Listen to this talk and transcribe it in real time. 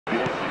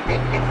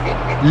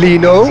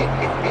Lino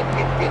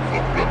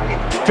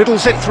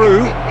fiddles it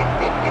through.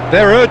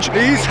 They're urging.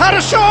 He's had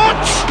a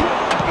shot!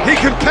 He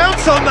can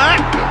pounce on that!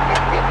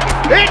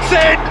 It's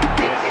in!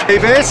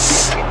 Davis.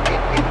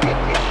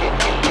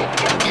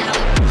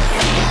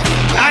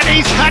 And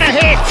he's had a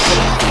hit!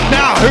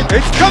 Now,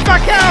 it's come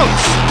back out!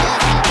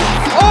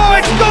 Oh,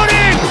 it's gone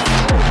in!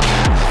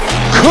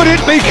 Could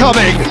it be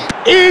coming?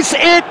 Is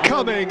it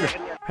coming?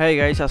 Hey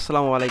guys,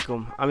 assalamu alaikum.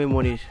 আমি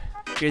মনির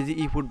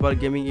C.efootball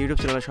gaming YouTube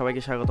চ্যানেলে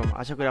সবাইকে স্বাগতম।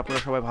 আশা করি আপনারা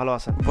সবাই ভালো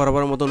আছেন।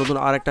 বরাবরের মতো নতুন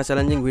আরেকটা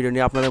চ্যালেঞ্জিং ভিডিও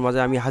নিয়ে আপনাদের মাঝে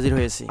আমি হাজির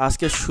হয়েছি।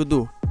 আজকে শুধু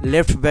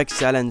left back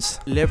challenge,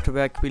 left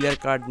back player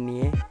card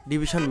নিয়ে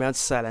ডিভিশন ম্যাচ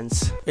চ্যালেঞ্জ।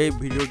 এই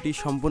ভিডিওটি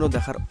সম্পূর্ণ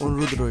দেখার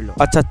অনুরোধ রইল।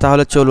 আচ্ছা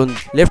তাহলে চলুন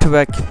লেফট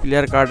ব্যাক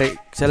প্লেয়ার কার্ডে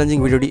চ্যালেঞ্জিং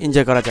ভিডিওটি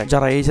এনজয় করা যায়।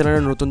 যারা এই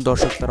চ্যানেলের নতুন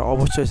দর্শক তারা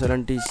অবশ্যই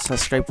চ্যানেলটি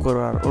সাবস্ক্রাইব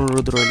করার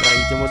অনুরোধ রইল। আর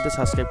ইতিমধ্যে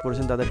সাবস্ক্রাইব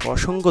করেছেন তাদেরকে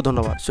অসংখ্য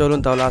ধন্যবাদ। চলুন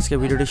তাহলে আজকে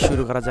ভিডিওটি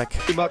শুরু করা যাক।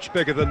 Much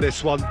bigger than this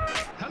one.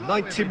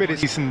 90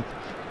 minutes.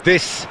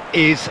 This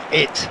is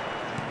it.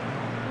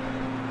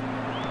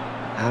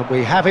 And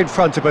we have in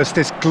front of us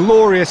this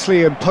gloriously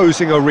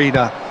imposing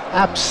arena.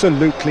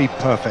 Absolutely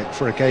perfect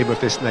for a game of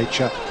this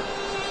nature.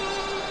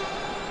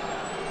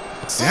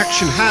 The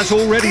action has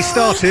already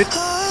started.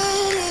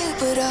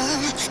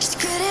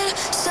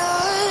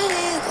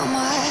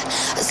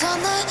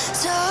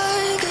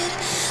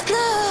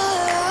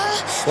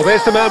 Well,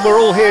 there's the man we're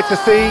all here to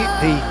see,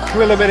 the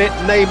thriller-minute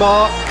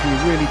Neymar. He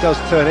really does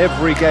turn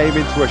every game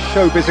into a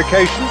showbiz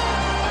occasion.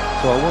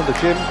 So I wonder,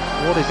 Jim,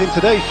 what is in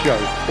today's show?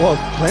 Well,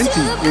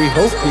 plenty, we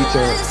hope,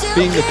 Peter.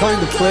 Being the kind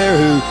of player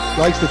who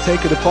likes to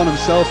take it upon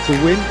himself to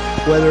win,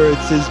 whether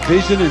it's his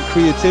vision and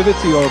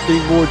creativity or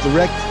being more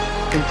direct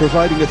in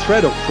providing a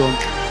threat up front,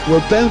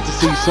 we're bound to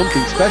see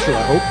something special,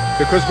 I hope.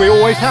 Because we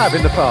always have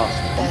in the past.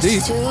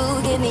 Indeed.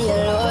 Give me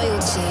your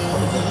loyalty,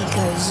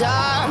 'cause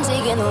I'm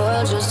taking the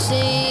world, you'll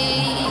see.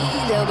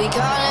 They'll be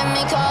calling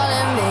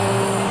me.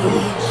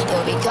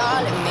 They'll be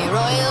calling me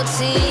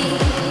royalty.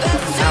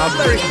 Our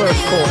very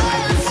first corner.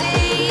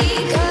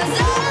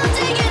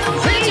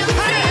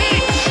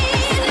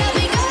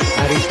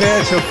 And he's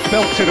there to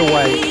belt it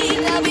away.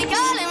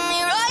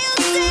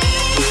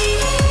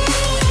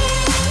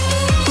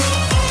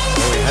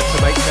 Oh, he had to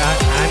make that,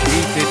 and he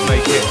did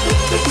make it.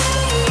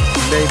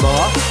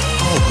 Neymar.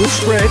 Oh, good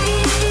spread.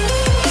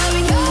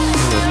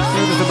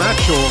 There was a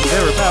match or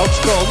thereabouts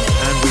gone,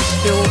 and we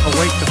still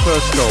await the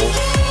first goal.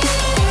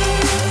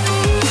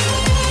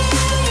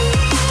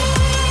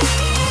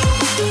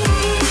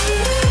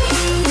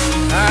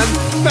 And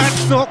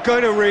that's not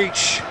going to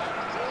reach.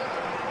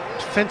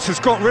 Defence has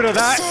got rid of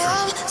that.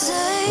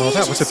 Well,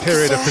 that was a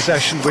period of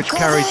possession which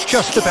carried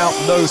just about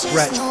no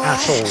threat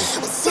at all.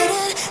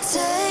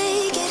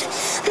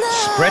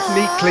 Spread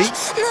neatly,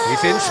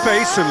 he's in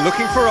space and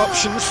looking for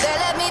options.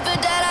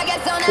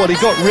 Well, he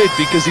got rid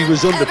because he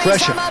was under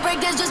pressure.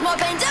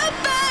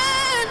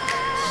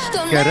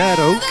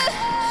 Guerrero.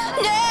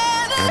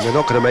 And they're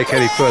not going to make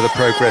any further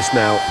progress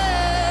now.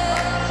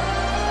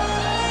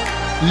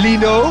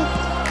 Lino.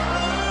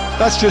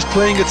 That's just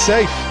playing it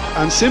safe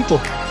and simple.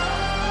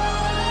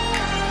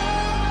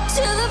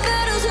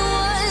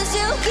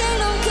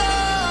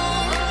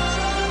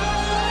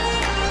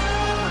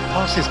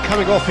 Pass is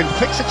coming off in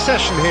quick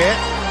succession here.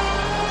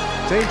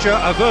 Danger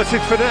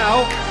averted for now.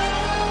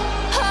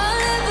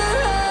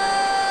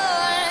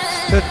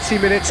 30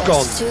 minutes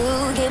gone.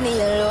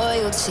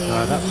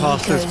 That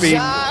pass has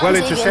been well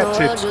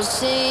intercepted.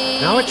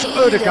 Now it's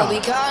Odegaard.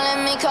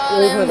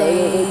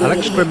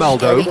 Alex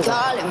Grimaldo.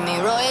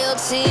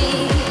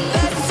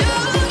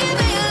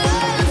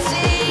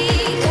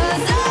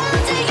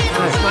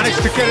 He's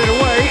managed to get it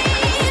away.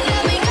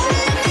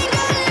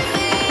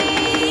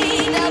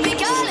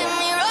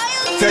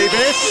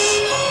 Davis.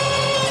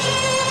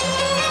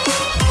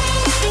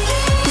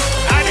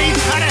 And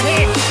he's had a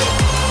hit.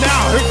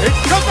 Now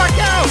it's come back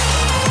out.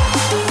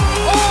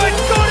 Oh,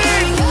 it's got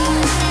in.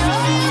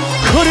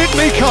 Could it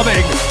be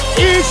coming?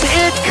 Is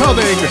it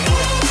coming?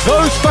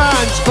 Those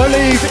fans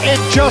believe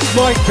it just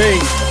might be.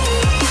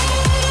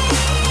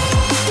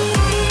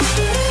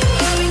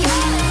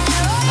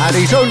 And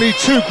he's only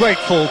too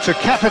grateful to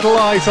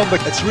capitalise on the...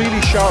 It's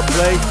really sharp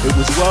play, it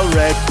was well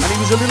read, and he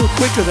was a little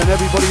quicker than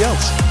everybody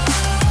else.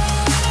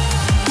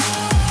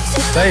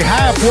 They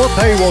have what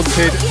they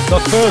wanted,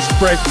 the first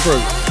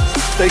breakthrough.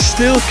 They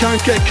still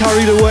can't get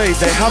carried away,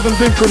 they haven't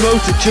been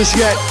promoted just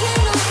yet.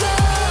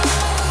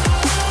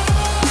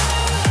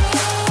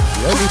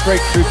 The only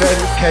breakthrough then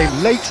came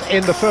late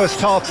in the first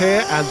half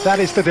here, and that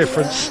is the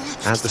difference.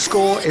 And the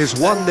score is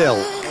 1-0.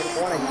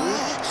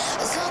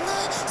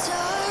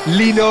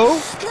 Lino,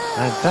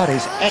 and that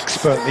is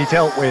expertly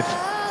dealt with.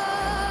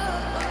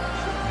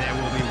 There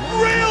will be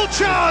real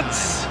chance!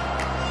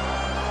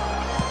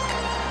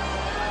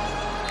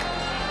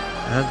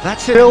 And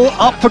that's it. Still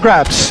up for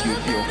grabs.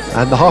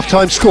 And the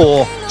half-time score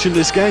In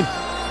this game.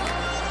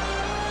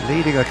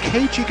 leading a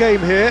cagey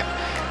game here.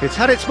 It's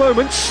had its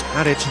moments,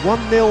 and it's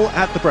 1-0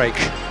 at the break.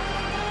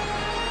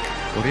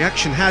 Well, the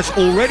action has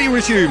already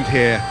resumed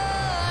here.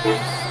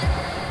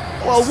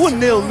 Well,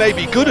 1-0 may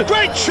be good.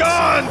 Great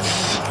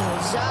chance!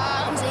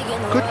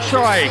 Good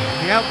try.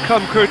 The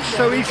outcome could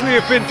so easily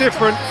have been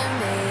different.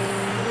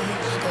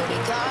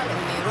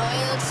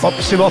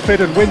 Bumps him off it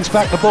and wins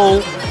back the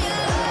ball.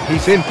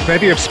 He's in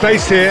plenty of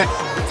space here.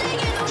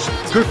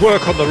 Good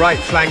work on the right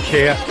flank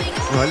here.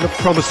 Well, it looked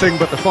promising,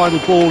 but the final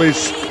ball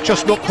is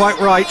just not quite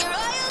right.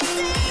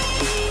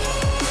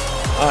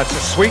 It's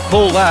a sweet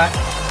ball, that.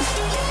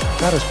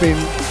 That has been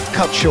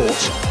cut short.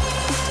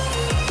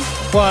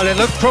 Well, it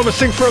looked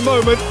promising for a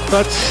moment,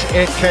 but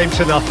it came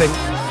to nothing.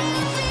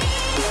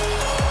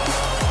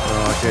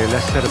 Oh dear,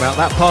 less said about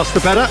that pass the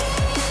better.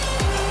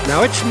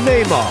 Now it's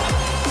Neymar.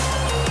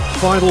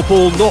 Final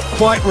ball not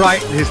quite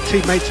right, and his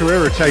teammates are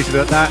irritated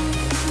at that.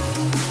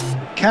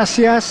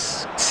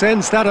 Casillas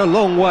sends that a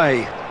long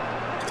way.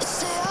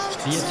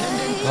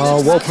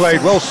 Oh, well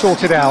played, well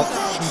sorted out.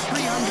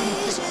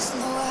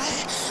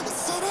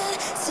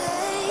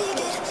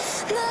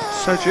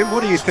 So Jim,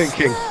 what are you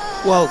thinking?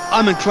 Well,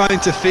 I'm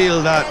inclined to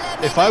feel that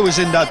if I was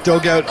in that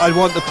dugout, I'd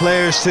want the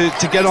players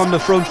to get on the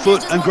front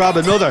foot and grab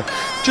another.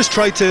 Just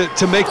try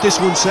to make this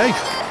one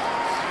safe.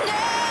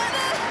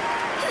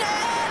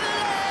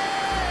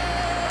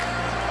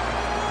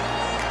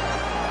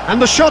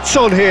 And the shot's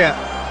on here.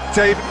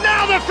 Dave,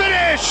 now the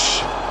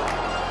finish!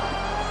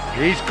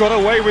 He's got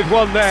away with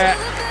one there.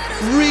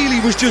 Really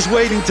was just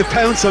waiting to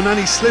pounce on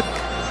any slip.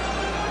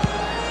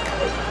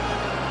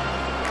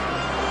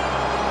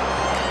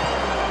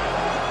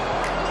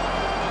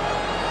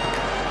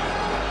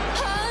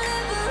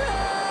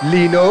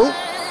 Lino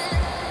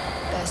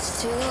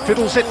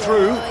fiddles it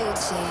through.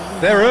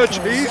 They're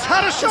urging. He's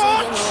had a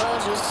shot.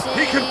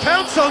 He can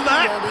pounce on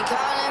that.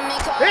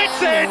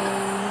 It's in.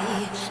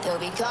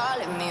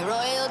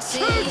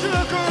 Two to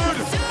the good.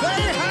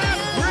 They have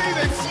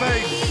breathing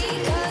space.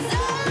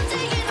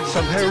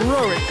 Some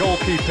heroic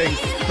goalkeeping,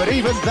 but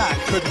even that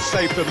couldn't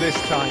save them this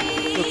time.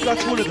 Look,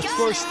 that's one of the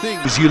first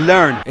things you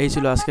learn. এই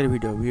ছিল আজকের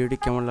ভিডিওটি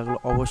কেমন লাগলো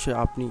অবশ্যই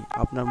আপনি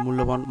আপনার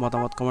মূল্যবান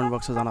মতামত কমেন্ট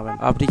বক্সে জানাবেন।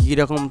 আপনি কি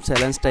রকম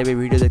চ্যালেঞ্জ টাইপের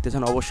ভিডিও দেখতে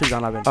চান অবশ্যই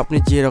জানাবেন। আপনি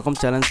যে রকম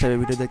চ্যালেঞ্জ টাইপের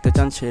ভিডিও দেখতে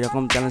চান সেই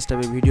রকম চ্যালেঞ্জ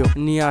টাইপের ভিডিও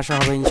নিয়ে আসা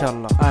হবে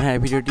ইনশাআল্লাহ। আর হ্যাঁ,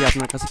 ভিডিওটি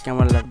আপনার কাছে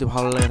কেমন লাগবে,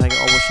 ভালো লাগে থাকে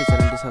অবশ্যই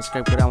চ্যানেলটি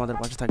সাবস্ক্রাইব করে আমাদের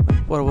পাশে থাকবেন।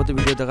 পরবর্তী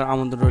ভিডিও দেখার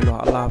আমন্ত্রণ রইল।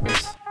 আল্লাহ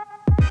হাফেজ।